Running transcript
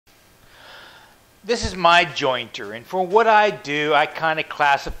This is my jointer, and for what I do, I kind of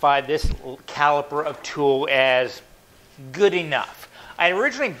classify this caliper of tool as good enough. I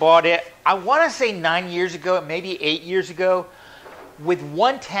originally bought it, I want to say 9 years ago, maybe 8 years ago, with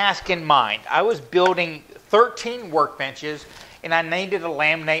one task in mind. I was building 13 workbenches, and I needed to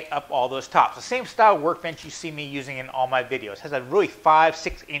laminate up all those tops. The same style workbench you see me using in all my videos. It has a really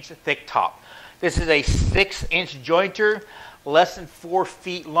 5-6 inch thick top. This is a 6-inch jointer, less than 4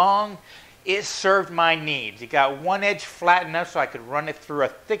 feet long. It served my needs. It got one edge flat enough so I could run it through a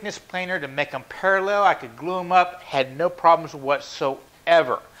thickness planer to make them parallel. I could glue them up, had no problems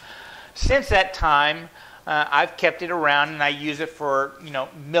whatsoever. Since that time, I've kept it around and I use it for,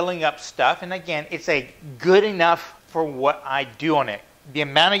 milling up stuff. And again, it's a good enough for what I do on it. The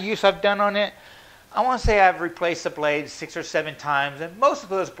amount of use I've done on it, I want to say I've replaced the blades 6 or 7 times. And most of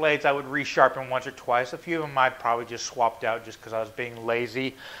those blades I would resharpen once or twice. A few of them I probably just swapped out just because I was being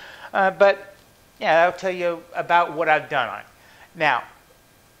lazy. But yeah, I'll tell you about what I've done on it. Now,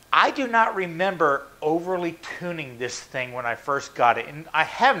 I do not remember overly tuning this thing when I first got it, and I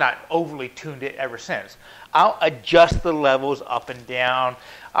have not overly tuned it ever since. I'll adjust the levels up and down.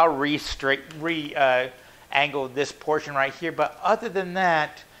 I'll angle this portion right here, but other than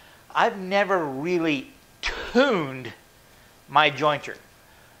that, I've never really tuned my jointer.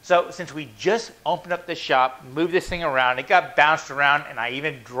 So since we just opened up the shop, moved this thing around, it got bounced around, and I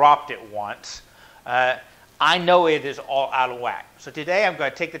even dropped it once, I know it is all out of whack. So today I'm going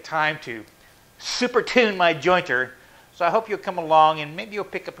to take the time to super tune my jointer. So I hope you'll come along and maybe you'll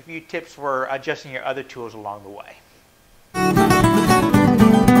pick up a few tips for adjusting your other tools along the way.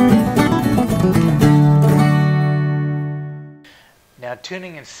 Now,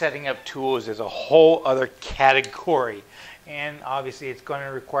 tuning and setting up tools is a whole other category. And obviously it's going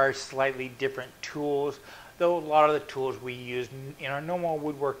to require slightly different tools, though a lot of the tools we use in our normal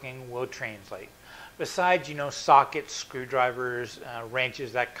woodworking will translate. Besides, sockets, screwdrivers,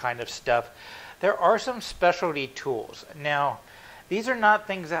 wrenches, that kind of stuff, there are some specialty tools. Now, these are not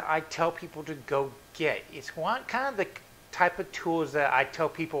things that I tell people to go get. It's kind of the type of tools that I tell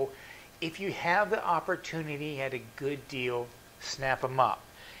people, if you have the opportunity at a good deal, snap them up.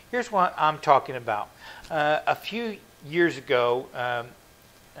 Here's what I'm talking about. A few years ago,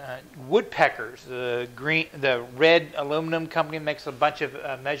 Woodpeckers, the red aluminum company that makes a bunch of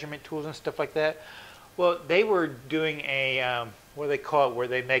measurement tools and stuff like that. Well, they were doing a what do they call it, where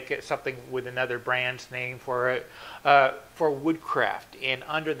they make it something with another brand's name for it, for woodcraft, and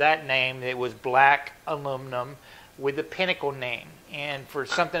under that name it was black aluminum with the Pinnacle name. And for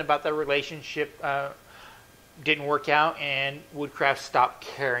something about the relationship didn't work out, and Woodcraft stopped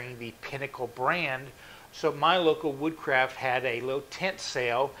carrying the Pinnacle brand. So my local Woodcraft had a little tent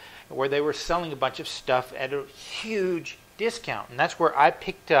sale where they were selling a bunch of stuff at a huge discount. And that's where I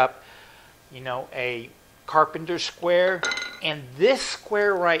picked up, a carpenter square and this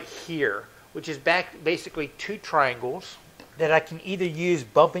square right here, which is basically 2 triangles that I can either use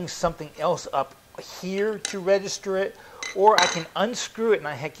bumping something else up here to register it, or I can unscrew it and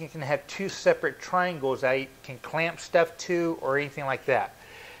I can have 2 separate triangles I can clamp stuff to or anything like that.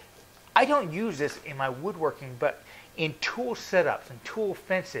 I don't use this in my woodworking, but in tool setups and tool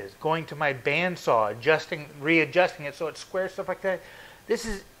fences, going to my bandsaw, readjusting it so it's square, stuff like that, this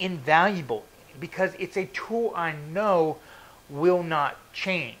is invaluable because it's a tool I know will not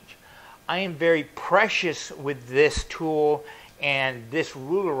change. I am very precious with this tool and this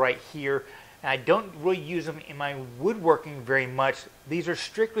ruler right here. I don't really use them in my woodworking very much. These are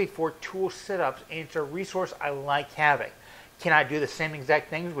strictly for tool setups, and it's a resource I like having. Can I do the same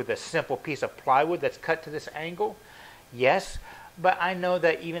exact things with a simple piece of plywood that's cut to this angle? Yes, but I know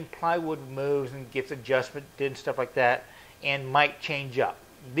that even plywood moves and gets adjustment, and stuff like that, and might change up.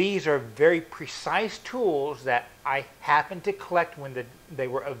 These are very precise tools that I happened to collect when they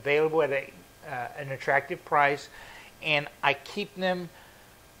were available at an attractive price, and I keep them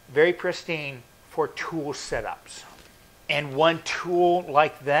very pristine for tool setups. And one tool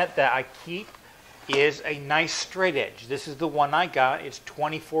like that I keep is a nice straight edge. This is the one I got. It's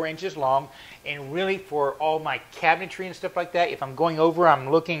 24 inches long, and really for all my cabinetry and stuff like that, if I'm going over, I'm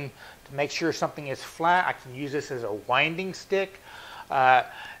looking to make sure something is flat, I can use this as a winding stick.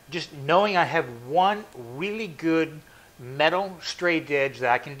 Just knowing I have one really good metal straight edge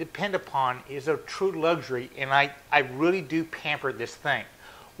that I can depend upon is a true luxury, and I really do pamper this thing.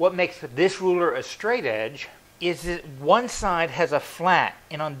 What makes this ruler a straight edge is that one side has a flat,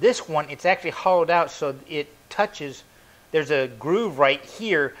 and on this one it's actually hollowed out so it touches, there's a groove right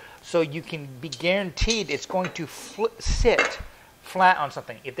here, so you can be guaranteed it's going to sit flat on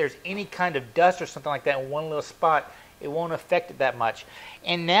something. If there's any kind of dust or something like that in one little spot, it won't affect it that much.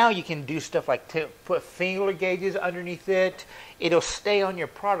 And now you can do stuff like to put feeler gauges underneath it. It'll stay on your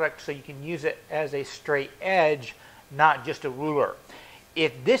product so you can use it as a straight edge, not just a ruler.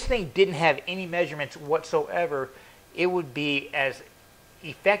 If this thing didn't have any measurements whatsoever, it would be as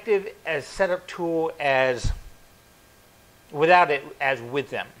effective as setup tool as without it as with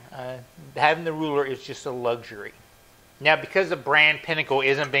them. Having the ruler is just a luxury. Now, because the brand Pinnacle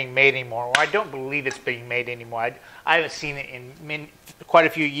isn't being made anymore, or I don't believe it's being made anymore, I haven't seen it in quite a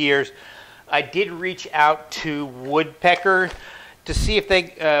few years, I did reach out to Woodpecker to see if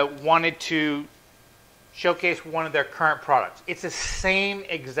they wanted to showcase one of their current products. It's the same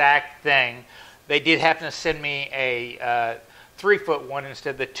exact thing. They did happen to send me a 3-foot one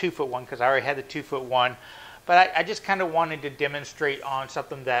instead of the 2-foot one because I already had the 2-foot one. But I just kind of wanted to demonstrate on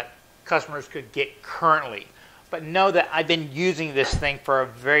something that customers could get currently. But know that I've been using this thing for a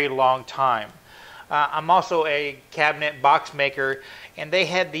very long time. I'm also a cabinet box maker, and they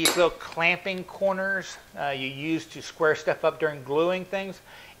had these little clamping corners you use to square stuff up during gluing things.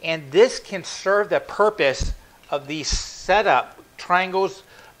 And this can serve the purpose of these setup triangles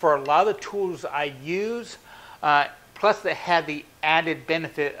for a lot of the tools I use. Plus, they had the added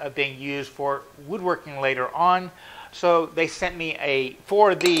benefit of being used for woodworking later on. So they sent me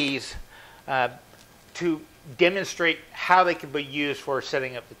 4 of these to demonstrate how they could be used for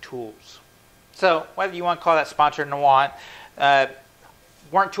setting up the tools. So whether you want to call that sponsor or not,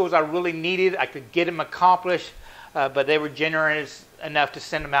 weren't tools I really needed. I could get them accomplished, but they were generous enough to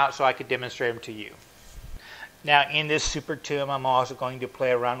send them out so I could demonstrate them to you. Now in this Super Tomb, I'm also going to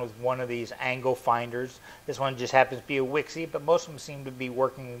play around with one of these angle finders. This one just happens to be a Wixie, but most of them seem to be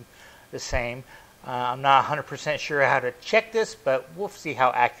working the same. I'm not 100% sure how to check this, but we'll see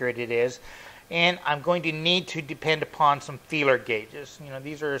how accurate it is. And I'm going to need to depend upon some feeler gauges. You know,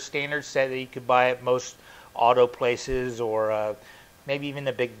 these are a standard set that you could buy at most auto places or maybe even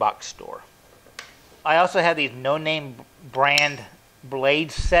the big box store. I also have these no-name brand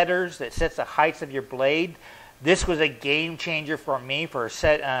blade setters that sets the heights of your blade. This was a game changer for me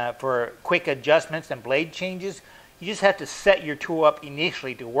for quick adjustments and blade changes. You just have to set your tool up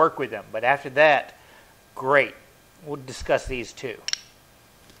initially to work with them, but after that, great. We'll discuss these too.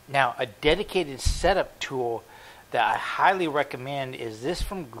 Now, a dedicated setup tool that I highly recommend is this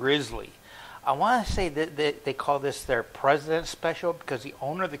from Grizzly. I want to say that they call this their President Special because the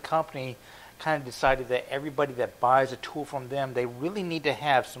owner of the company kind of decided that everybody that buys a tool from them, they really need to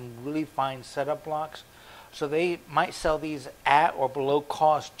have some really fine setup blocks. So they might sell these at or below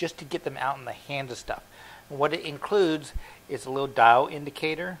cost just to get them out in the hands of stuff. And what it includes is a little dial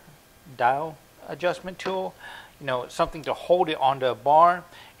indicator, dial adjustment tool, you know, something to hold it onto a bar,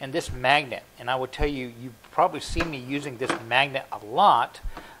 and this magnet. And I will tell you, you've probably seen me using this magnet a lot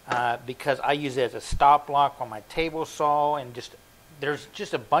because I use it as a stop block on my table saw, and there's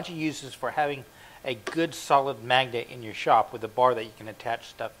just a bunch of uses for having a good solid magnet in your shop with a bar that you can attach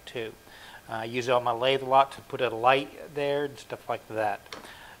stuff to. I use it on my lathe a lot to put a light there and stuff like that.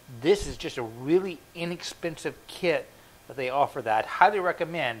 This is just a really inexpensive kit that they offer that I'd highly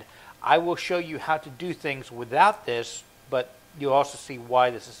recommend. I will show you how to do things without this, but you'll also see why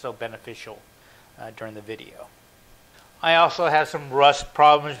this is so beneficial during the video. I also have some rust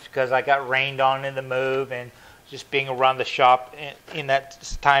problems because I got rained on in the move, and just being around the shop in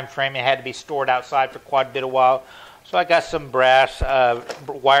that time frame, it had to be stored outside for quite a bit of while. So I got some brass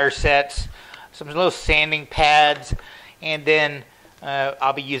wire sets, some little sanding pads, and then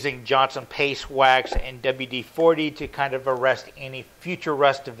I'll be using Johnson Paste Wax and WD-40 to kind of arrest any future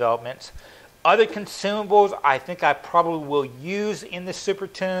rust developments. Other consumables I think I probably will use in the Super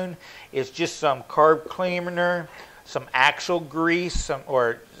Tune is just some carb cleaner, some axle grease,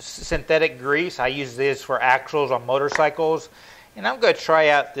 or synthetic grease. I use this for axles on motorcycles. And I'm going to try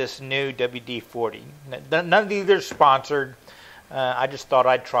out this new WD-40. None of these are sponsored. I just thought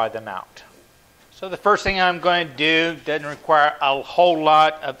I'd try them out. So the first thing I'm going to do doesn't require a whole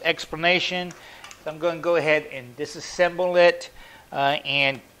lot of explanation. So I'm going to go ahead and disassemble it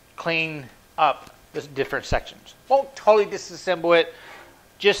and clean up the different sections. Won't totally disassemble it,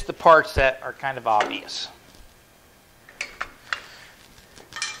 just the parts that are kind of obvious.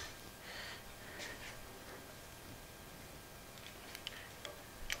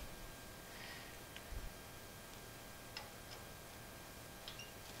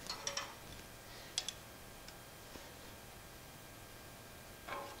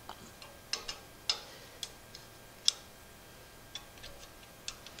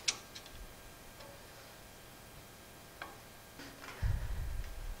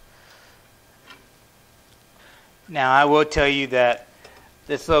 Now I will tell you that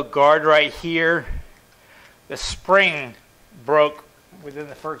this little guard right here, the spring broke within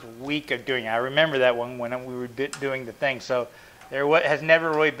the first week of doing it. I remember that one when we were doing the thing. So there has never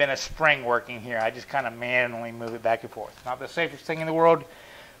really been a spring working here. I just kind of manually move it back and forth. Not the safest thing in the world.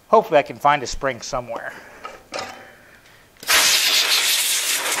 Hopefully I can find a spring somewhere.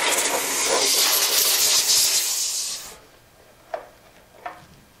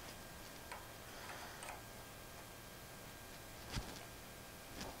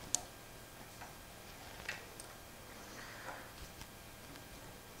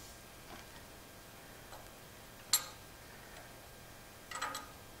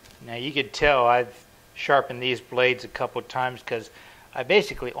 Now you could tell I've sharpened these blades a couple of times because I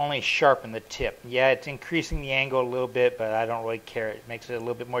basically only sharpen the tip. Yeah, it's increasing the angle a little bit, but I don't really care. It makes it a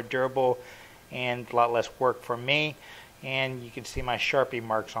little bit more durable and a lot less work for me. And you can see my Sharpie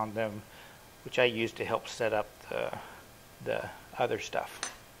marks on them, which I use to help set up the other stuff.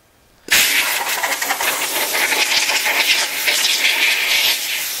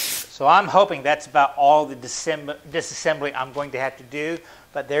 So I'm hoping that's about all the disassembly I'm going to have to do,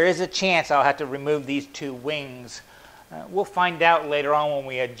 but there is a chance I'll have to remove these two wings. We'll find out later on when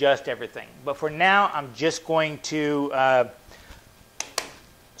we adjust everything. But for now, I'm just going to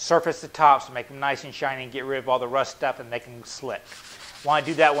surface the tops to make them nice and shiny and get rid of all the rust stuff and make them slick. I want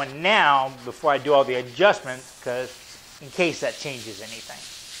to do that one now before I do all the adjustments, because in case that changes anything.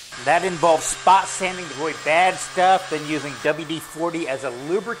 That involves spot sanding to avoid bad stuff, then using WD-40 as a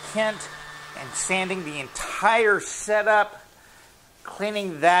lubricant and sanding the entire setup,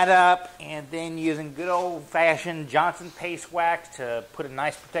 cleaning that up, and then using good old-fashioned Johnson paste wax to put a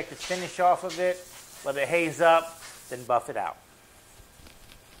nice protective finish off of it, let it haze up, then buff it out.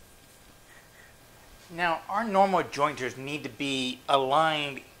 Now, our normal jointers need to be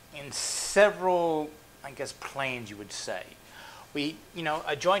aligned in several, I guess, planes, you would say. A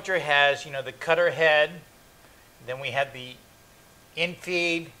jointer has, the cutter head, then we have the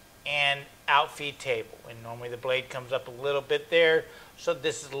infeed and outfeed table. And normally the blade comes up a little bit there, so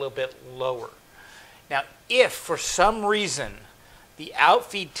this is a little bit lower. Now, if for some reason the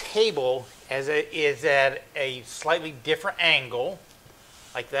outfeed table is at a slightly different angle,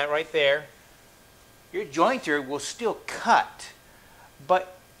 like that right there, your jointer will still cut,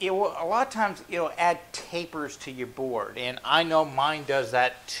 but a lot of times it'll add tapers to your board, and I know mine does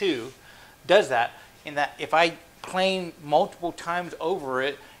that too. In that if I plane multiple times over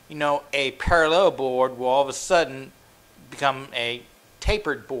it, a parallel board will all of a sudden become a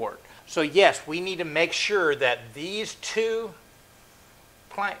tapered board. So yes, we need to make sure that these two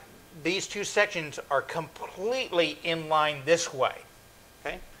sections are completely in line this way.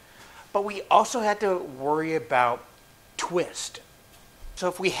 Okay, but we also have to worry about twist. So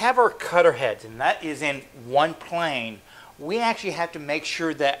if we have our cutter heads, and that is in one plane, we actually have to make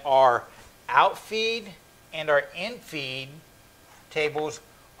sure that our outfeed and our infeed tables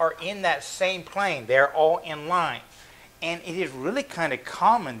are in that same plane. They're all in line. And it is really kind of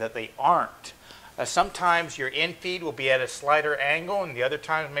common that they aren't. Sometimes your infeed will be at a slighter angle, and the other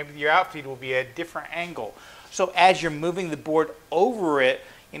times maybe your outfeed will be at a different angle. So as you're moving the board over it,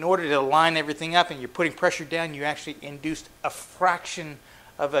 in order to line everything up and you're putting pressure down, you actually induced a fraction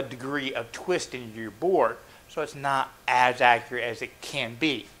of a degree of twist in your board. So it's not as accurate as it can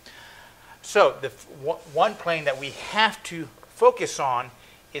be. So the one plane that we have to focus on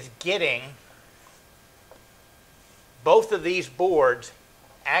is getting both of these boards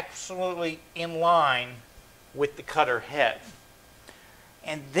absolutely in line with the cutter head.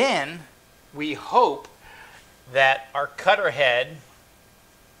 And then we hope that our cutter head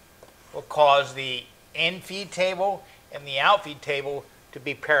will cause the infeed table and the outfeed table to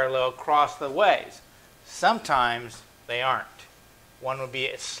be parallel across the ways. Sometimes they aren't. One will be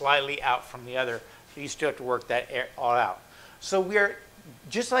slightly out from the other, so you still have to work that all out. So we're,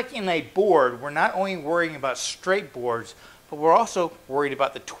 just like in a board, we're not only worrying about straight boards, but we're also worried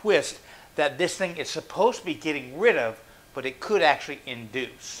about the twist that this thing is supposed to be getting rid of, but it could actually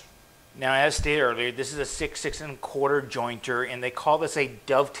induce. Now, as stated earlier, this is a 6 1/4 jointer, and they call this a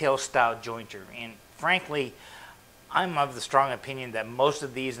dovetail style jointer. And frankly, I'm of the strong opinion that most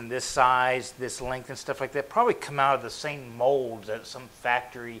of these in this size, this length and stuff like that probably come out of the same molds at some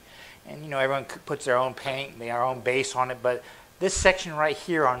factory. And everyone puts their own paint, their own base on it, but this section right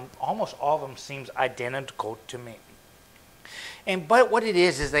here on almost all of them seems identical to me. But what it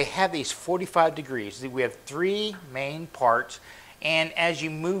is they have these 45 degrees. We have 3 main parts, and as you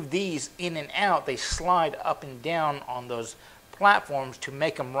move these in and out, they slide up and down on those platforms to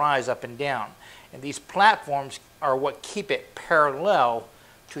make them rise up and down. And these platforms are what keep it parallel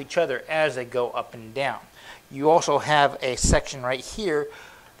to each other as they go up and down. You also have a section right here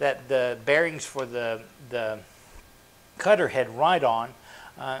that the bearings for the cutter head ride on,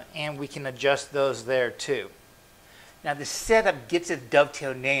 and we can adjust those there too. Now the setup gets its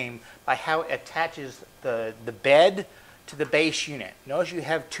dovetail name by how it attaches the bed to the base unit. Notice you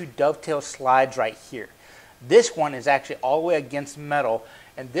have two dovetail slides right here. This one is actually all the way against metal,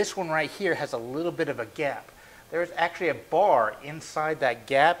 and this one right here has a little bit of a gap. There's actually a bar inside that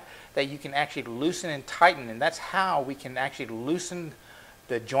gap that you can actually loosen and tighten, and that's how we can actually loosen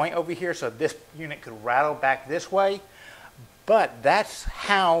the joint over here so this unit could rattle back this way. But that's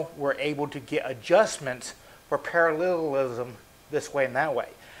how we're able to get adjustments for parallelism this way and that way.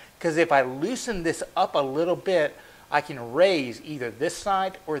 Because if I loosen this up a little bit, I can raise either this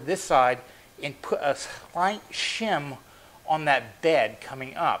side or this side and put a slight shim on that bed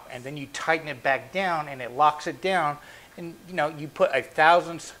coming up, and then you tighten it back down and it locks it down, and you put a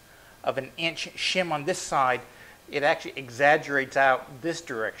thousandth of an inch shim on this side, it actually exaggerates out this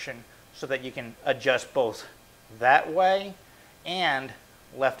direction so that you can adjust both that way and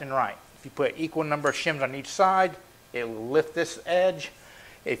left and right. If you put equal number of shims on each side, it will lift this edge.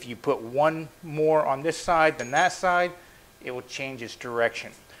 If you put one more on this side than that side, it will change its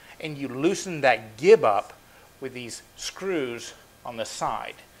direction. And you loosen that gib up with these screws on the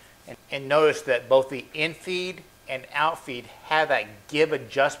side. And notice that both the infeed and outfeed have that gib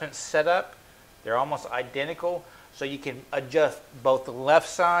adjustment set up. They're almost identical, so you can adjust both the left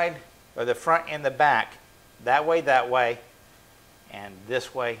side, or the front and the back, that way, and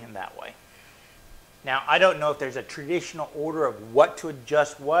this way and that way. Now, I don't know if there's a traditional order of what to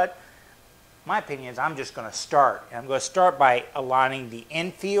adjust what. My opinion is I'm just going to start. And I'm going to start by aligning the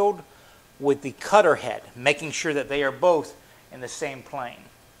infield with the cutter head, making sure that they are both in the same plane.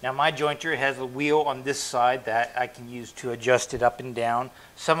 Now my jointer has a wheel on this side that I can use to adjust it up and down.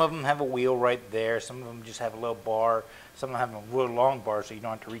 Some of them have a wheel right there, some of them just have a little bar, some of them have a real long bar so you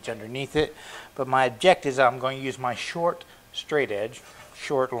don't have to reach underneath it. But my objective is I'm going to use my short straight edge,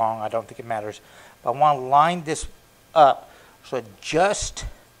 short, long, I don't think it matters. But I want to line this up so it just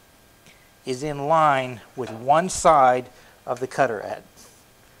is in line with one side of the cutter head.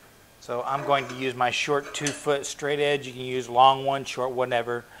 So I'm going to use my short 2-foot straight edge. You can use long one, short,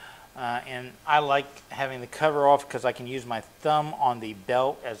 whatever. And I like having the cover off because I can use my thumb on the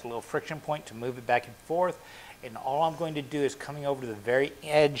belt as a little friction point to move it back and forth. And all I'm going to do is coming over to the very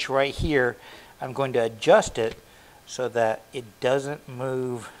edge right here, I'm going to adjust it so that it doesn't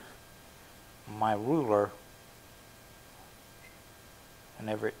move my ruler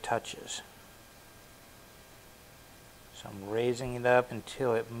whenever it touches. So I'm raising it up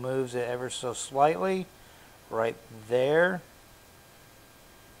until it moves it ever so slightly, right there.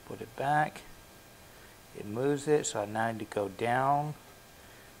 Put it back. It moves it, so I now need to go down.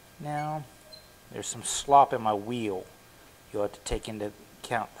 Now, there's some slop in my wheel. You'll have to take into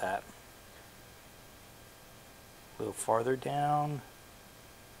account that. A little farther down.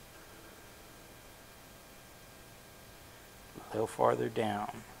 A little farther down.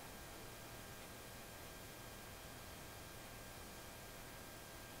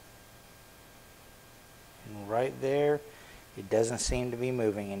 Right there, it doesn't seem to be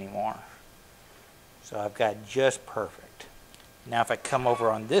moving anymore. So I've got just perfect. Now if I come over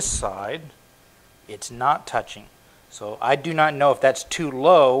on this side, it's not touching. So I do not know if that's too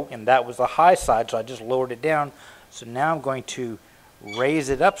low, and that was the high side, so I just lowered it down. So now I'm going to raise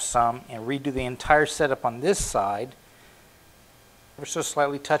it up some and redo the entire setup on this side. Ever so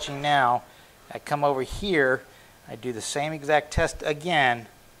slightly touching now. I come over here, I do the same exact test again.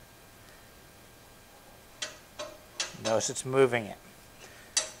 Notice it's moving it.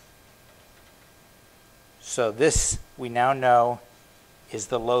 So this, we now know, is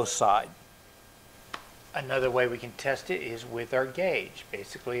the low side. Another way we can test it is with our gauge.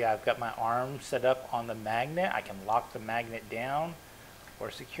 Basically, I've got my arm set up on the magnet. I can lock the magnet down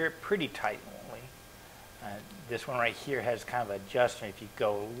or secure it pretty tightly. This one right here has kind of adjustment. If you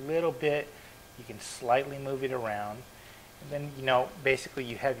go a little bit, you can slightly move it around. And then, basically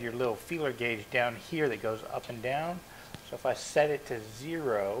you have your little feeler gauge down here that goes up and down. So if I set it to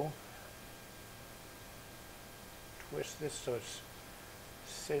 0, twist this so it's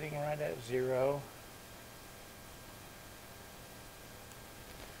sitting right at 0.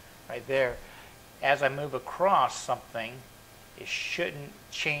 Right there. As I move across something, it shouldn't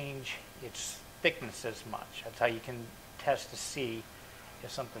change its thickness as much. That's how you can test to see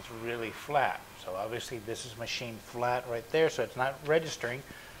if something's really flat. So obviously this is machined flat right there, so it's not registering.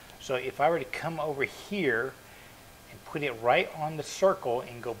 So if I were to come over here and put it right on the circle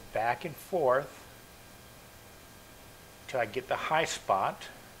and go back and forth until I get the high spot,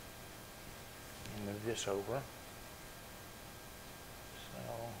 and move this over.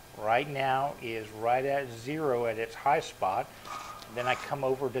 So right now is right at 0 at its high spot. And then I come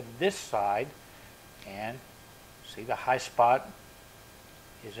over to this side and see the high spot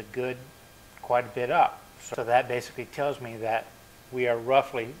is a good quite a bit up. So that basically tells me that we are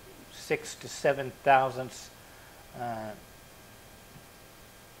roughly 6 to 7 thousandths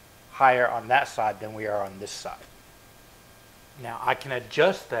higher on that side than we are on this side. Now I can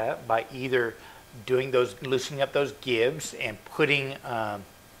adjust that by either doing loosening up those gibs and putting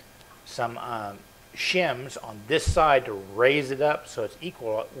some shims on this side to raise it up so it's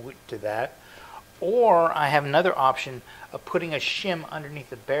equal to that, or I have another option of putting a shim underneath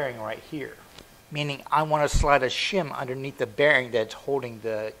the bearing right here, meaning I want to slide a shim underneath the bearing that's holding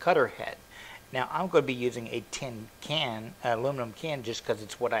the cutter head. Now I'm going to be using a tin can, aluminum can, just because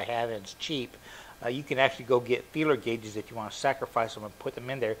it's what I have and it's cheap. You can actually go get feeler gauges if you want to sacrifice them and put them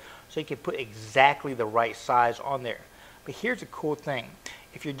in there, so you can put exactly the right size on there. But here's a cool thing.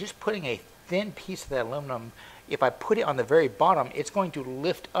 If you're just putting a thin piece of that aluminum, if I put it on the very bottom, it's going to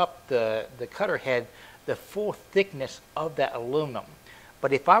lift up the cutter head the full thickness of that aluminum.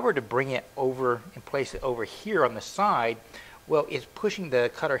 But if I were to bring it over and place it over here on the side, well, it's pushing the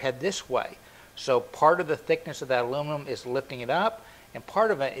cutter head this way. So part of the thickness of that aluminum is lifting it up, and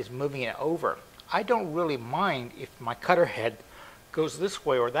part of it is moving it over. I don't really mind if my cutter head goes this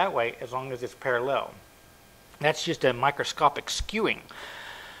way or that way as long as it's parallel. That's just a microscopic skewing.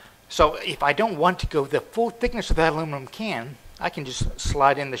 So if I don't want to go the full thickness of that aluminum can, I can just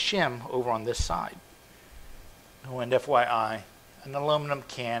slide in the shim over on this side. Oh, and FYI, an aluminum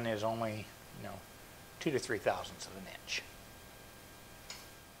can is only 2 to 3 thousandths of an inch.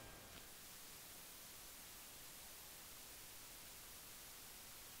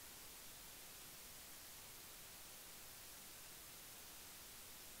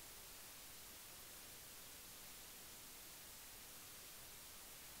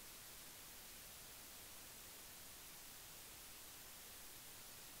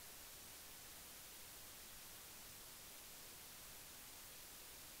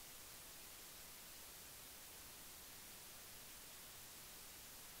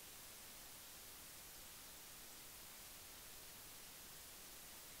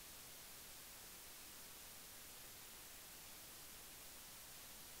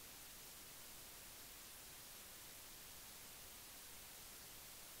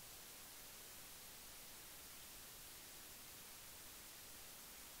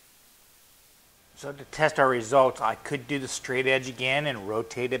 So to test our results, I could do the straight edge again and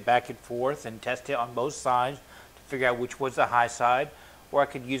rotate it back and forth and test it on both sides to figure out which was the high side, or I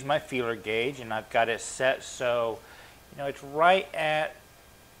could use my feeler gauge, and I've got it set so it's right at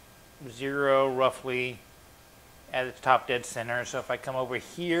 0, roughly at its top dead center. So if I come over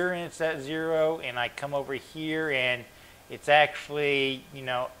here and it's at 0, and I come over here and it's actually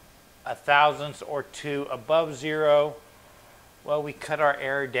a thousandth or two above 0, well, we cut our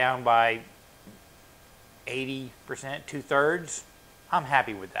error down by 80%, 2/3. I'm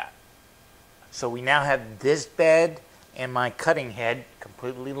happy with that. So we now have this bed and my cutting head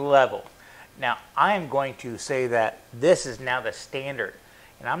completely level. Now I am going to say that this is now the standard,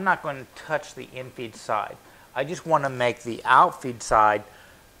 and I'm not going to touch the infeed side. I just want to make the outfeed side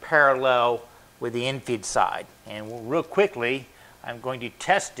parallel with the infeed side. And real quickly, I'm going to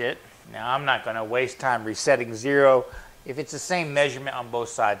test it. Now I'm not going to waste time resetting 0. If it's the same measurement on both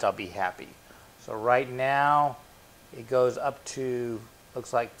sides, I'll be happy. So right now, it goes up to,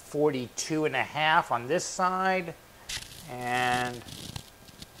 looks like 42.5 on this side, and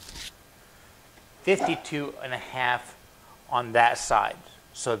 52.5 on that side.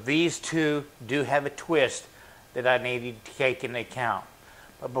 So these two do have a twist that I need to take into account.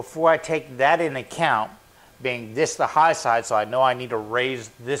 But before I take that into account, being this the high side, so I know I need to raise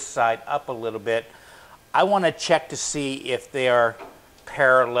this side up a little bit, I want to check to see if they are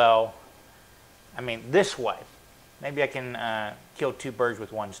parallel. This way. Maybe I can kill 2 birds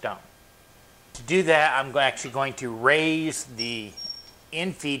with 1 stone. To do that, I'm actually going to raise the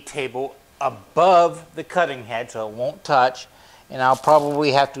infeed table above the cutting head so it won't touch, and I'll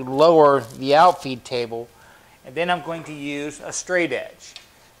probably have to lower the outfeed table, and then I'm going to use a straight edge.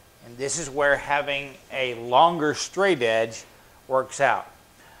 And this is where having a longer straight edge works out.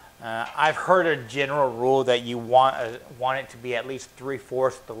 I've heard a general rule that you want it to be at least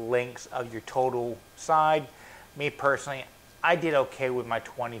 3/4 the length of your total side. Me personally, I did okay with my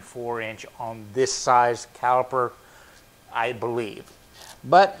 24-inch on this size caliper, I believe.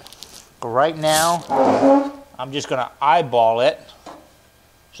 But right now, I'm just going to eyeball it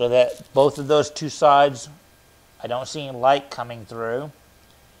so that both of those two sides, I don't see any light coming through.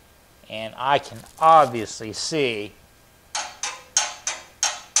 And I can obviously see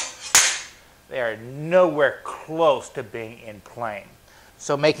They are nowhere close to being in plane.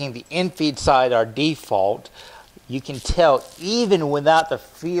 So making the infeed side our default, you can tell even without the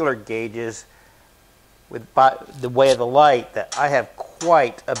feeler gauges, by the way of the light, that I have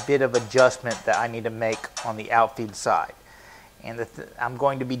quite a bit of adjustment that I need to make on the outfeed side. And I'm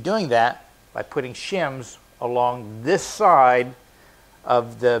going to be doing that by putting shims along this side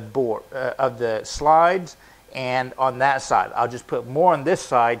of the board, of the slides, and on that side. I'll just put more on this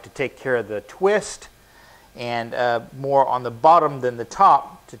side to take care of the twist, and more on the bottom than the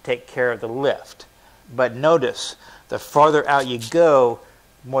top to take care of the lift. But notice, the farther out you go,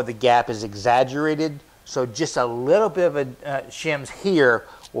 more the gap is exaggerated. So just a little bit of a shims here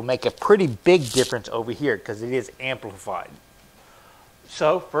will make a pretty big difference over here because it is amplified.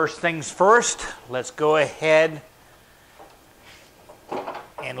 So first things first, let's go ahead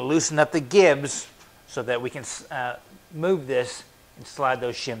and loosen up the gibs so that we can move this and slide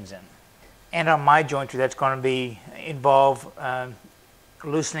those shims in. And on my jointer, that's going to involve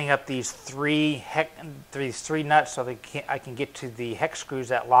loosening up these three nuts so that I can get to the hex screws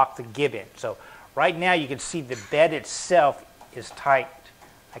that lock the gib in. So right now you can see the bed itself is tight.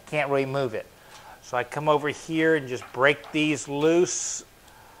 I can't really move it. So I come over here and just break these loose.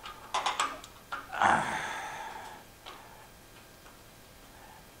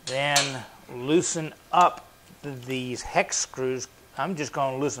 Then loosen up these hex screws. I'm just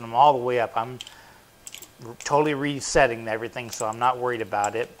going to loosen them all the way up. I'm totally resetting everything, so I'm not worried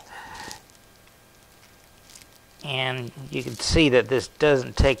about it. And you can see that this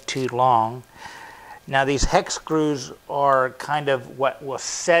doesn't take too long. Now these hex screws are kind of what will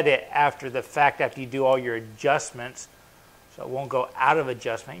set it after the fact, after you do all your adjustments, so it won't go out of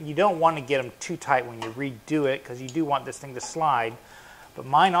adjustment. You don't want to get them too tight when you redo it because you do want this thing to slide. But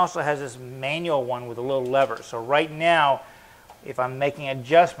mine also has this manual one with a little lever. So right now, if I'm making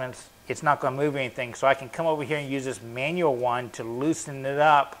adjustments, it's not going to move anything. So I can come over here and use this manual one to loosen it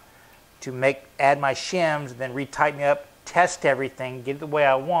up, to add my shims, then retighten it up, test everything, get it the way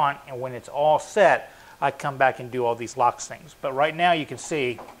I want, and when it's all set, I come back and do all these locks things. But right now you can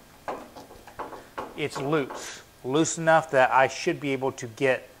see it's loose enough that I should be able to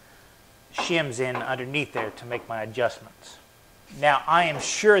get shims in underneath there to make my adjustments. Now I am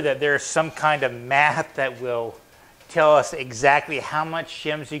sure that there's some kind of math that will tell us exactly how much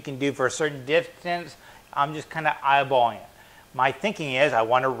shims you can do for a certain distance. I'm just kind of eyeballing it. My thinking is I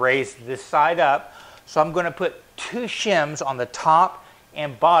want to raise this side up, so I'm going to put 2 shims on the top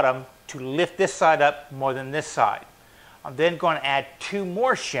and bottom to lift this side up more than this side. I'm then going to add 2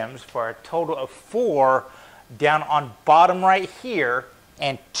 more shims for a total of 4 down on bottom right here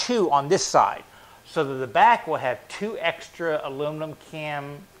and 2 on this side, so that the back will have 2 extra aluminum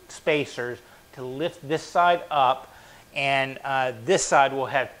cam spacers to lift this side up, and this side will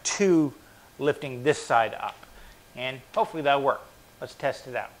have 2 lifting this side up. And hopefully that'll work. Let's test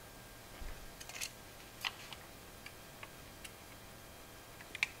it out.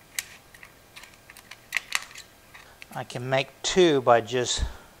 I can make 2 by just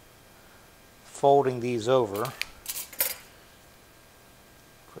folding these over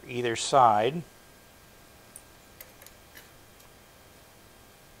for either side.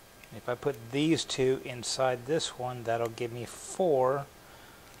 If I put these 2 inside this one, that'll give me 4.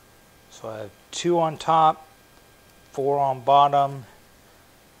 So I have 2 on top, 4 on bottom,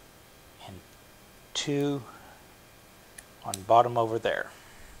 and 2 on bottom over there.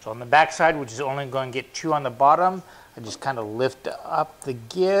 So on the back side, which is only going to get 2 on the bottom, I just kind of lift up the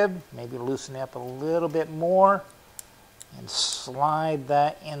gib, maybe loosen it up a little bit more, and slide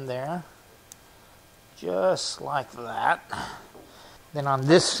that in there, just like that. Then on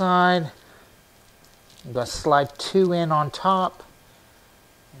this side, I'm going to slide 2 in on top,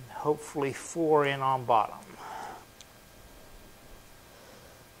 and hopefully 4 in on bottom.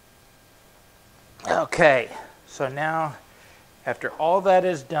 Okay, so now after all that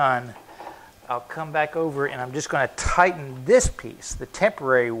is done, I'll come back over and I'm just going to tighten this piece, the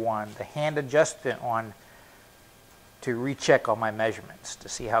temporary one, the hand adjustment one, to recheck all my measurements to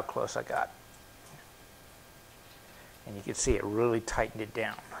see how close I got. And you can see it really tightened it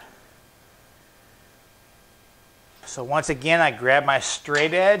down. So once again, I grab my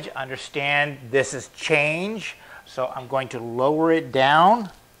straight edge, understand this is change, so I'm going to lower it down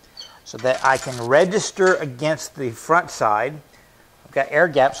so that I can register against the front side. I've got air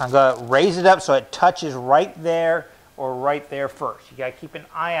gaps, so I'm going to raise it up so it touches right there or right there first. You got to keep an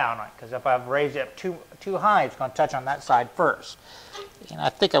eye out on it, because if I've raised it up too high, it's going to touch on that side first. And I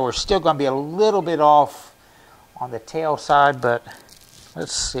think we're still going to be a little bit off on the tail side, but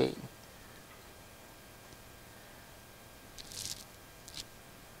let's see.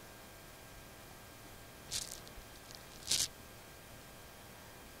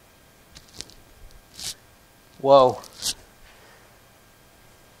 Whoa.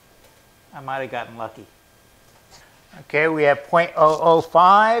 I might have gotten lucky. Okay, we have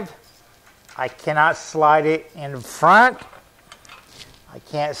 0.005. I cannot slide it in front. I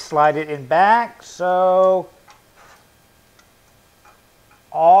can't slide it in back, so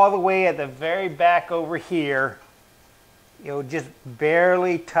all the way at the very back over here, it'll just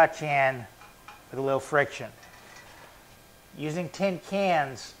barely touch in with a little friction. Using tin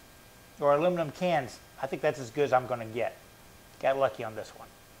cans or aluminum cans, I think that's as good as I'm going to get. Got lucky on this one.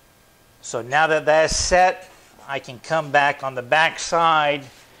 So now that that's set, I can come back on the back side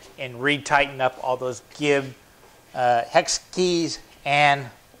and retighten up all those hex keys and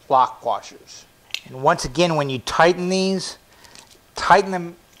lock washers. And once again, when you tighten these, tighten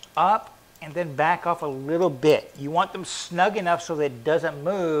them up and then back off a little bit. You want them snug enough so that it doesn't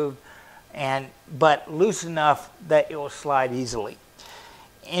move, but loose enough that it will slide easily.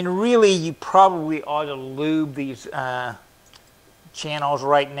 And really, you probably ought to lube these channels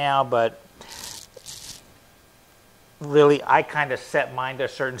right now, but really, I kind of set mine to a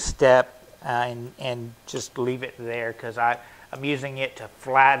certain step and just leave it there because I'm using it to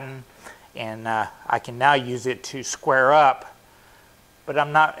flatten, and I can now use it to square up, but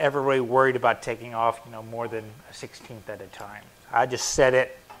I'm not ever really worried about taking off, more than a 1/16 at a time. I just set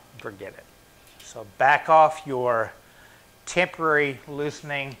it and forget it. So back off your temporary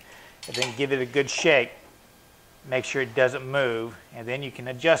loosening and then give it a good shake. Make sure it doesn't move, and then you can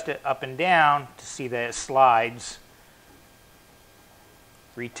adjust it up and down to see that it slides.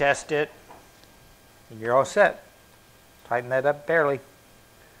 Retest it, and you're all set. Tighten that up barely.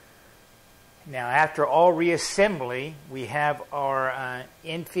 Now, after all reassembly, we have our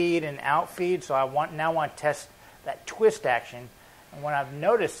infeed and outfeed. So I now want to test that twist action. And what I'm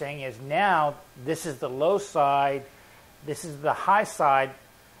noticing is now this is the low side, this is the high side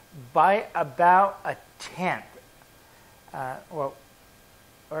by about a tenth.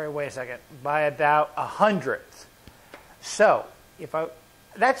 Wait a second, by about 100th. So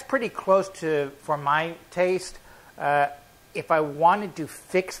that's pretty close for my taste. If I wanted to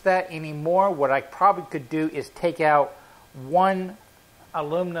fix that anymore, what I probably could do is take out one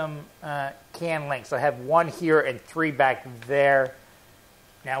aluminum can link. So I have one here and 3 back there.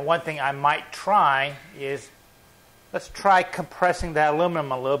 Now, one thing I might try is, let's try compressing that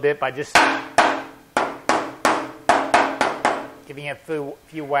aluminum a little bit by just giving it a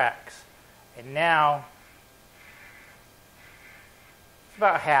few whacks. And now, it's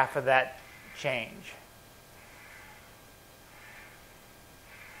about half of that change.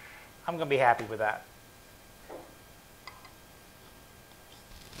 I'm going to be happy with that.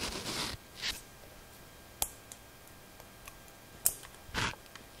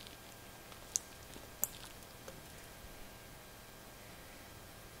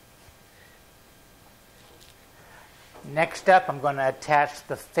 Next up, I'm going to attach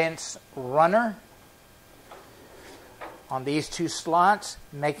the fence runner on these 2 slots,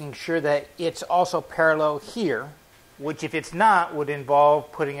 making sure that it's also parallel here, which if it's not, would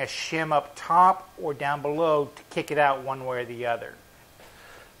involve putting a shim up top or down below to kick it out one way or the other.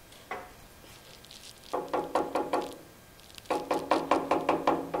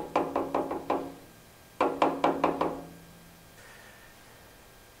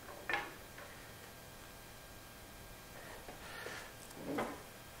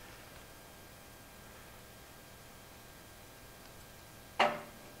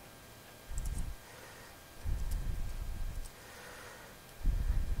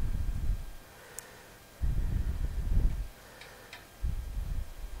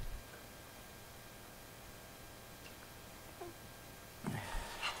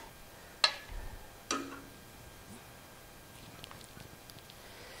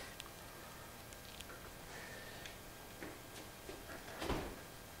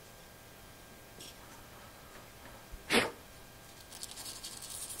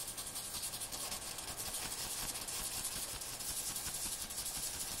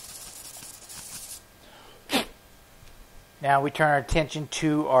 Now we turn our attention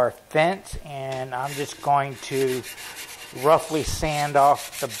to our fence, and I'm just going to roughly sand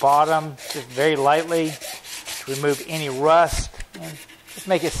off the bottom just very lightly to remove any rust and just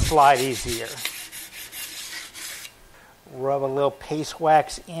make it slide easier. Rub a little paste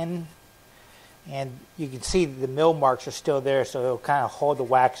wax in, and you can see the mill marks are still there, so it'll kind of hold the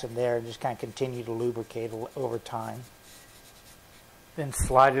wax in there and just kind of continue to lubricate over time. Then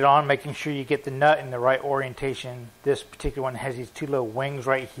slide it on, making sure you get the nut in the right orientation. This particular one has these 2 little wings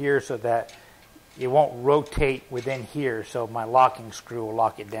right here so that it won't rotate within here, so my locking screw will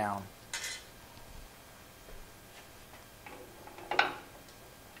lock it down.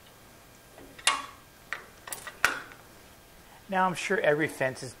 Now I'm sure every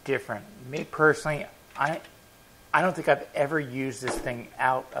fence is different. Me personally, I don't think I've ever used this thing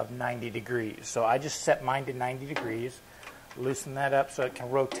out of 90 degrees. So I just set mine to 90 degrees, loosen that up so it can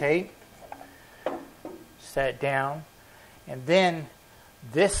rotate, set it down, and then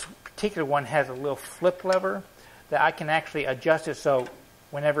this particular one has a little flip lever that I can actually adjust it so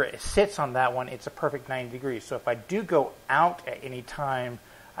whenever it sits on that one, it's a perfect 90 degrees. So if I do go out at any time,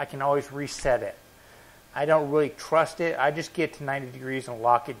 I can always reset it. I don't really trust it. I just get to 90 degrees and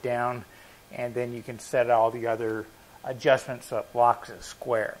lock it down, and then you can set all the other adjustments so it locks it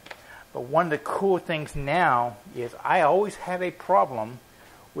square. But one of the cool things now is I always have a problem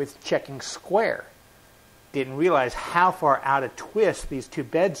with checking square. Didn't realize how far out of twist these two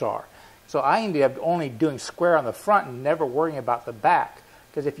beds are. So I ended up only doing square on the front and never worrying about the back.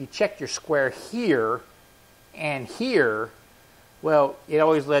 Because if you check your square here and here, well, it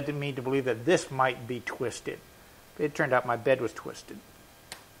always led to me to believe that this might be twisted. It turned out my bed was twisted.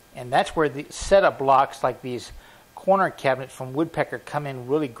 And that's where the setup blocks like these corner cabinets from Woodpecker come in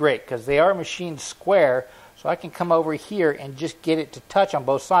really great, because they are machined square, so I can come over here and just get it to touch on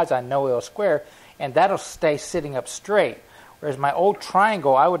both sides. I know it'll square, and that'll stay sitting up straight. Whereas my old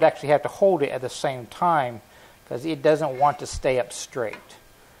triangle, I would actually have to hold it at the same time because it doesn't want to stay up straight.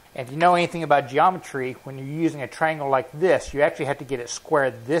 And if you know anything about geometry, when you're using a triangle like this, you actually have to get it square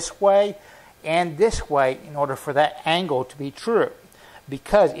this way and this way in order for that angle to be true.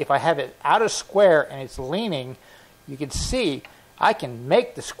 Because if I have it out of square and it's leaning, you can see I can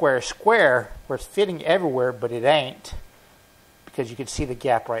make the square square where it's fitting everywhere, but it ain't, because you can see the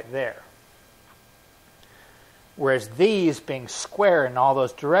gap right there. Whereas these being square in all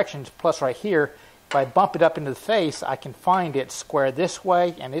those directions, plus right here, if I bump it up into the face, I can find it square this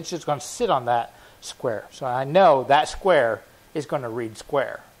way, and it's just going to sit on that square. So I know that square is going to read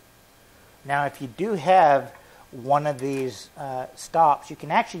square. Now, if you do have one of these stops, you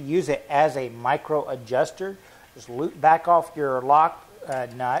can actually use it as a micro adjuster. Just back off your lock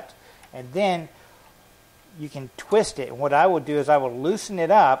nut, and then you can twist it. And what I will do is I will loosen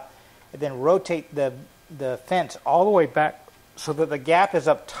it up and then rotate the fence all the way back so that the gap is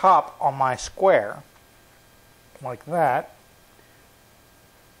up top on my square, like that.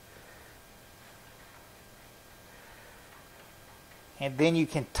 And then you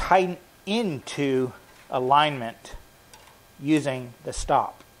can tighten into alignment using the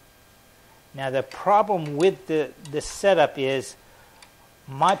stop. Now the problem with this setup is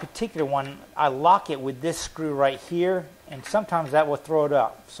my particular one, I lock it with this screw right here, and sometimes that will throw it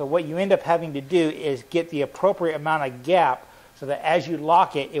up. So what you end up having to do is get the appropriate amount of gap so that as you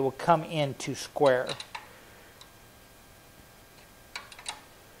lock it, it will come into square.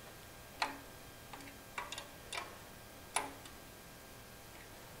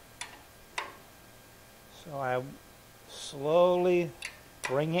 So I slowly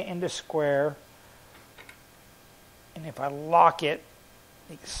bring it into square, and if I lock it,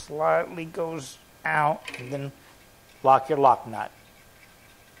 it slightly goes out, and then lock your lock nut.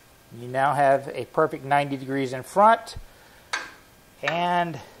 You now have a perfect 90 degrees in front,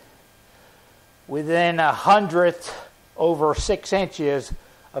 and within 1/100th over 6 inches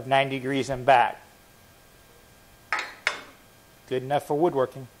of 90 degrees in back. Good enough for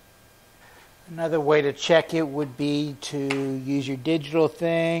woodworking. Another way to check it would be to use your digital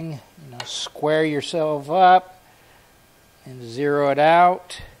thing, square yourself up and zero it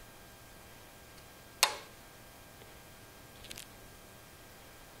out.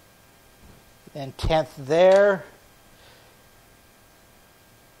 Then 10th there.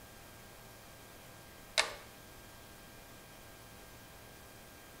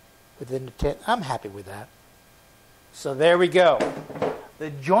 Within the 10th. I'm happy with that. So there we go. The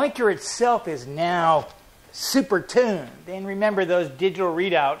jointer itself is now super tuned. And remember, those digital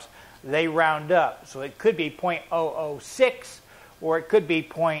readouts, they round up. So it could be 0.006 or it could be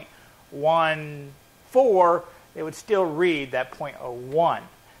 0.14. It would still read that 0.01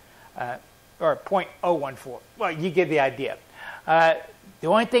 or 0.014. Well, you get the idea. The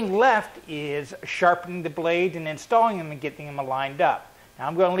only thing left is sharpening the blades and installing them and getting them lined up. Now,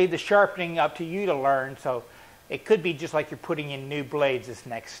 I'm going to leave the sharpening up to you to learn, so it could be just like you're putting in new blades this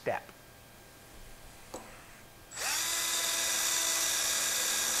next step.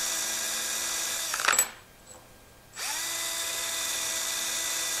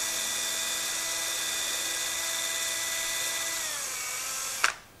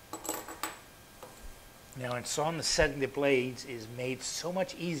 Now, installing the setting the blades is made so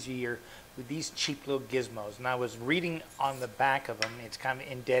much easier with these cheap little gizmos. And I was reading on the back of them, it's kind of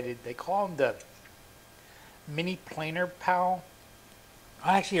indented. They call them the Mini Planer Pal.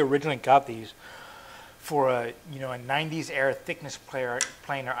 I actually originally got these for a a 90s era thickness planer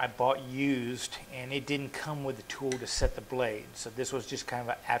I bought used, and it didn't come with the tool to set the blade. So this was just kind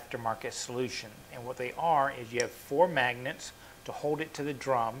of an aftermarket solution. And what they are is you have 4 magnets to hold it to the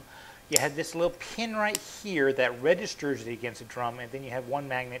drum. You have this little pin right here that registers it against the drum, and then you have 1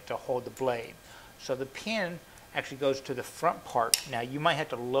 magnet to hold the blade. So the pin actually goes to the front part. Now you might have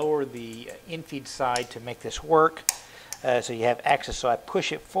to lower the infeed side to make this work, so you have access. So I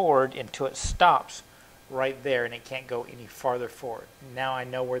push it forward until it stops right there, and it can't go any farther forward. Now I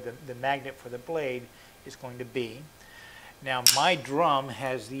know where the magnet for the blade is going to be. Now my drum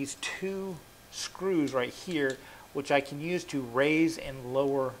has these 2 screws right here, which I can use to raise and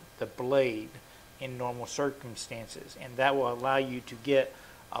lower the blade in normal circumstances, and that will allow you to get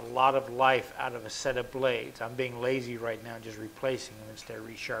a lot of life out of a set of blades. I'm being lazy right now, just replacing them instead of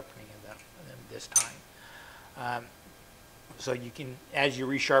resharpening them this time. So you can, as you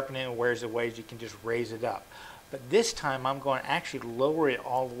resharpen it and wears away, you can just raise it up. But this time I'm going to actually lower it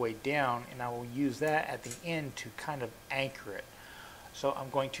all the way down, and I will use that at the end to kind of anchor it. So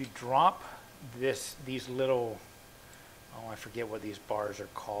I'm going to drop these little, I forget what these bars are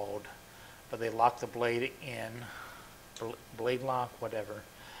called, but they lock the blade in, blade lock, whatever.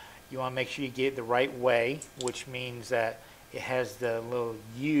 You want to make sure you get it the right way, which means that it has the little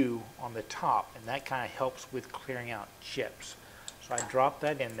U on the top, and that kind of helps with clearing out chips. So I drop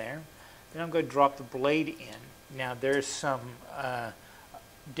that in there. Then I'm going to drop the blade in. Now there's some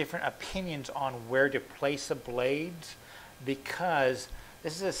different opinions on where to place the blades, because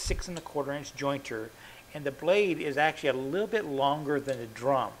this is a 6 1/4 inch jointer, and the blade is actually a little bit longer than the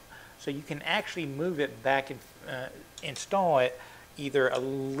drum. So you can actually move it back and install it either a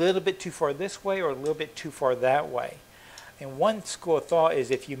little bit too far this way or a little bit too far that way. And one school of thought is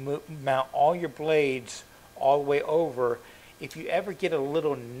if you mount all your blades all the way over, if you ever get a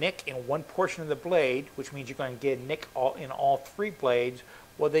little nick in one portion of the blade, which means you're going to get a nick in all 3 blades,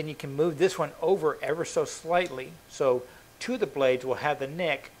 well then you can move this one over ever so slightly. So 2 of the blades will have the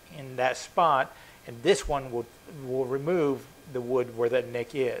nick in that spot, and this one will remove the wood where that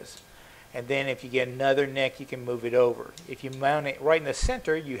nick is. And then if you get another nick, you can move it over. If you mount it right in the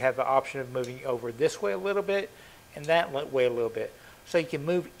center, you have the option of moving it over this way a little bit and that way a little bit. So you can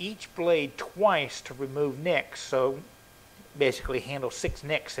move each blade twice to remove nicks. So basically handle 6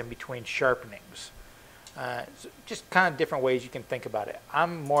 nicks in between sharpenings. So just kind of different ways you can think about it.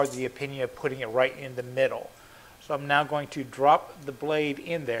 I'm more of the opinion of putting it right in the middle. So I'm now going to drop the blade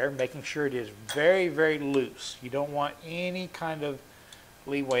in there, making sure it is very, very loose. You don't want any kind of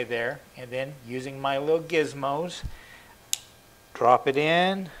leeway there. And then using my little gizmos, drop it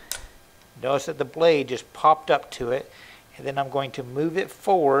in. Notice that the blade just popped up to it, and then I'm going to move it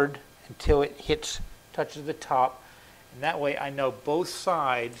forward until it touches the top, and that way I know both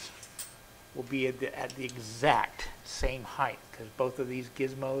sides will be at the exact same height, because both of these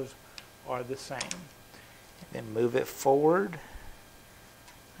gizmos are the same. And then move it forward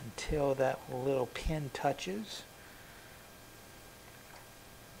until that little pin touches,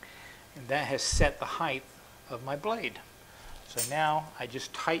 and that has set the height of my blade. So now I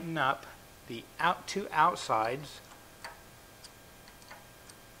just tighten up the 2 outsides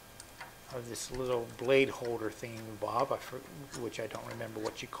of this little blade holder thingamabob, which I don't remember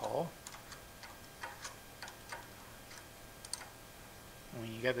what you call.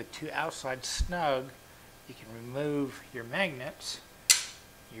 When you got the 2 outsides snug, you can remove your magnets.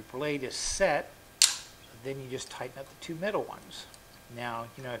 Your blade is set, so then you just tighten up the 2 middle ones. Now,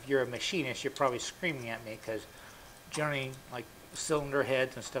 if you're a machinist, you're probably screaming at me, because generally, like cylinder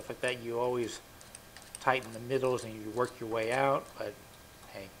heads and stuff like that, you always tighten the middles and you work your way out, but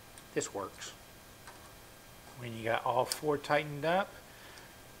hey, this works. When you got all 4 tightened up,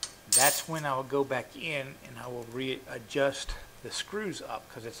 that's when I'll go back in and I will readjust the screws up,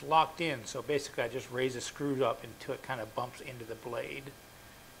 because it's locked in. So basically I just raise the screws up until it kind of bumps into the blade,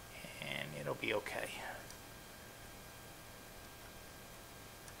 and it'll be okay.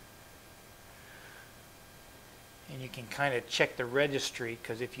 And you can kind of check the registry,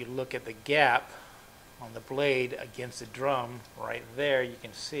 because if you look at the gap on the blade against the drum right there, you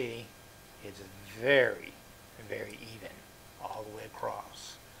can see it's very, very even all the way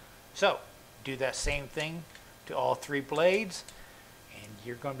across. So do that same thing to all 3 blades, and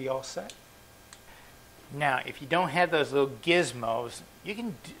you're going to be all set. Now, if you don't have those little gizmos, you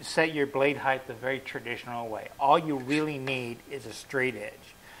can set your blade height the very traditional way. All you really need is a straight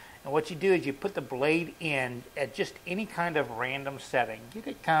edge. And what you do is you put the blade in at just any kind of random setting. Get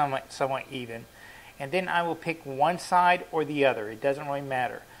it kind of like somewhat even. And then I will pick one side or the other. It doesn't really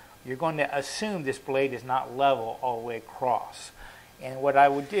matter. You're going to assume this blade is not level all the way across. And what I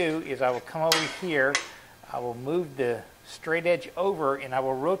will do is I will come over here I will move the straight edge over and I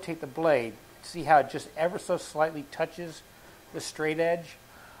will rotate the blade. See how it just ever so slightly touches the straight edge?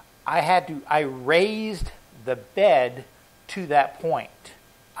 I raised the bed to that point.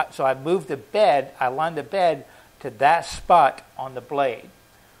 So I moved the bed, I aligned the bed to that spot on the blade.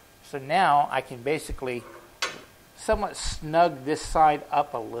 So now I can basically somewhat snug this side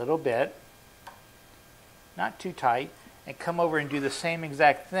up a little bit, not too tight, and come over and do the same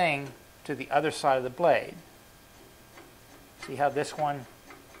exact thing to the other side of the blade. See how this one,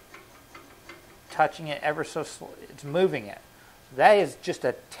 touching it ever so slowly, it's moving it. That is just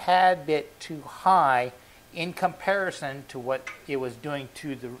a tad bit too high in comparison to what it was doing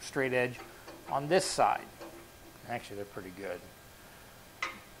to the straight edge on this side. Actually, they're pretty good.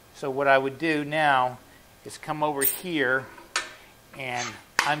 So what I would do now is come over here, and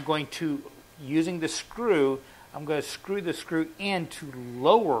I'm going to, using the screw, I'm going to screw the screw in to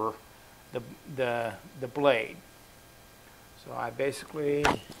lower the blade. So I basically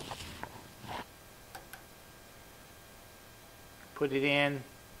put it in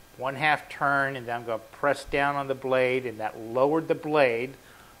 1/2 turn, and then I'm going to press down on the blade, and that lowered the blade.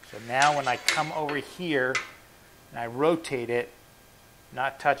 So now when I come over here and I rotate it,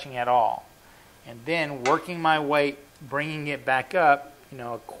 not touching at all, and then working my way, bringing it back up, a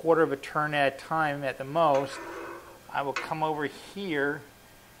 1/4 turn at a time at the most, I will come over here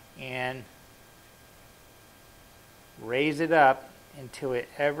and raise it up until it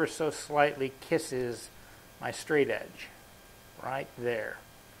ever so slightly kisses my straight edge. Right there.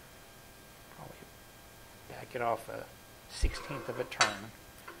 Probably back it off a 1/16 of a turn.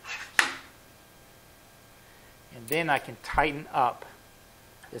 And then I can tighten up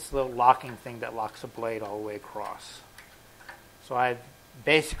this little locking thing that locks the blade all the way across. So I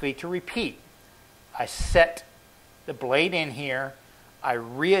basically, to repeat, I set the blade in here, I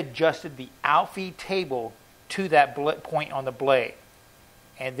readjusted the outfeed table to that point on the blade,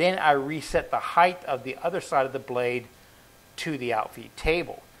 and then I reset the height of the other side of the blade to the outfeed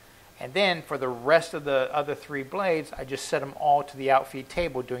table. And then for the rest of the other 3 blades, I just set them all to the outfeed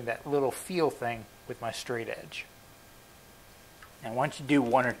table, doing that little feel thing with my straight edge. And once you do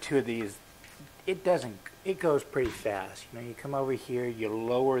 1 or 2 of these, it goes pretty fast. You come over here, you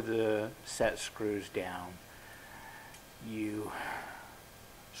lower the set screws down, you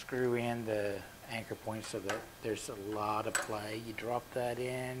screw in the anchor points so that there's a lot of play. You drop that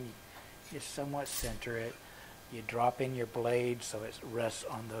in, you somewhat center it. You drop in your blade so it rests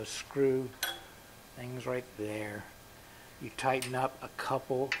on those screw things right there. You tighten up a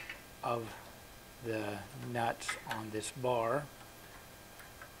couple of the nuts on this bar,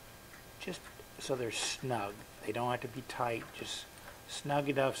 just so they're snug. They don't have to be tight, just snug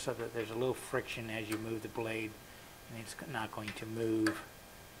enough so that there's a little friction as you move the blade, and it's not going to move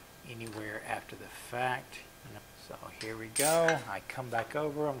anywhere after the fact. So here we go. I come back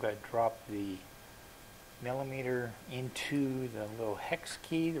over. I'm going to drop the millimeter into the little hex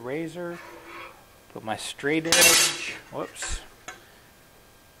key, the razor, put my straight edge,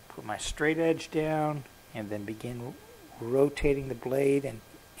 put my straight edge down, and then begin rotating the blade and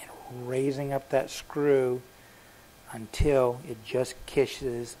raising up that screw until it just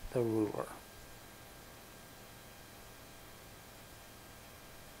kisses the ruler.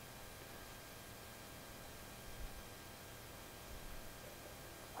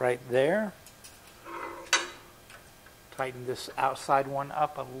 Right there. Tighten this outside one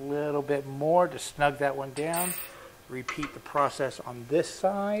up a little bit more to snug that one down. Repeat the process on this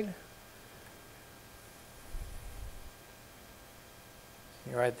side.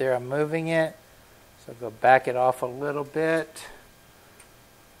 See right there, I'm moving it. So go back it off a little bit.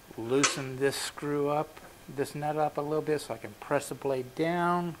 Loosen this screw up, this nut up a little bit so I can press the blade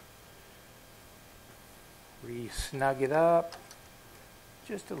down. Re-snug it up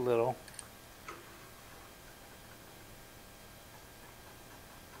just a little.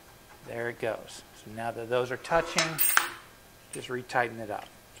 There it goes. So now that those are touching, just retighten it up.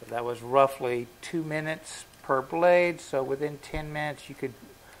 So that was roughly 2 minutes per blade. So within 10 minutes, you could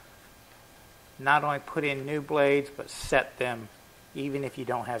not only put in new blades, but set them, even if you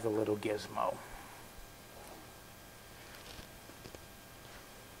don't have the little gizmo.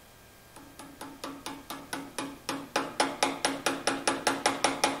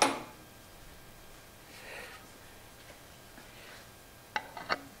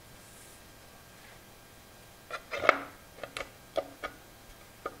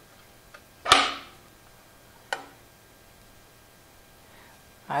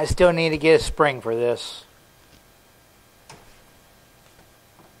 I still need to get a spring for this.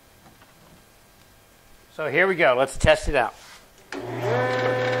 So here we go. Let's test it out.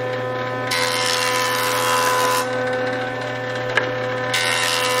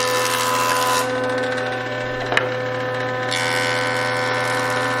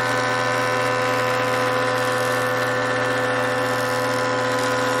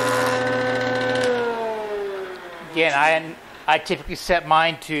 Again, I typically set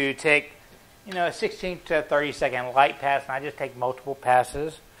mine to take, a 16 to 30 second light pass, and I just take multiple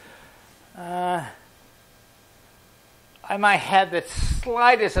passes. I might have the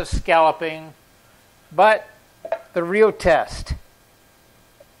slightest of scalloping, but the real test,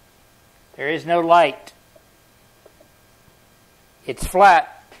 there is no light. It's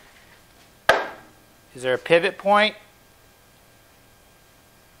flat. Is there a pivot point?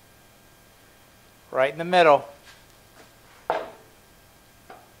 Right in the middle.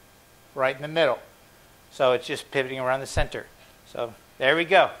 Right in the middle. So it's just pivoting around the center. So there we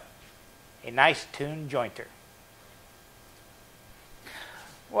go. A nice tuned jointer.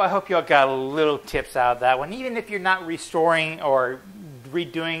 Well, I hope you all got a little tips out of that one. Even if you're not restoring or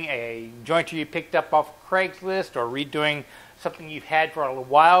redoing a jointer you picked up off Craigslist or redoing something you've had for a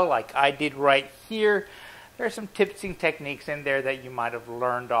while like I did right here, there's some tips and techniques in there that you might have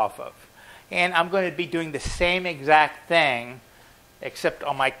learned off of. And I'm going to be doing the same exact thing except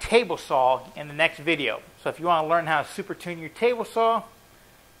on my table saw in the next video. So if you want to learn how to super tune your table saw,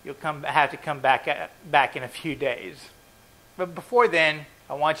 you'll have to come back in a few days. But before then,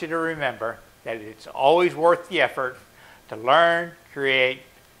 I want you to remember that it's always worth the effort to learn, create,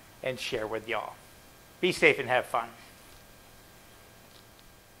 and share with y'all. Be safe and have fun.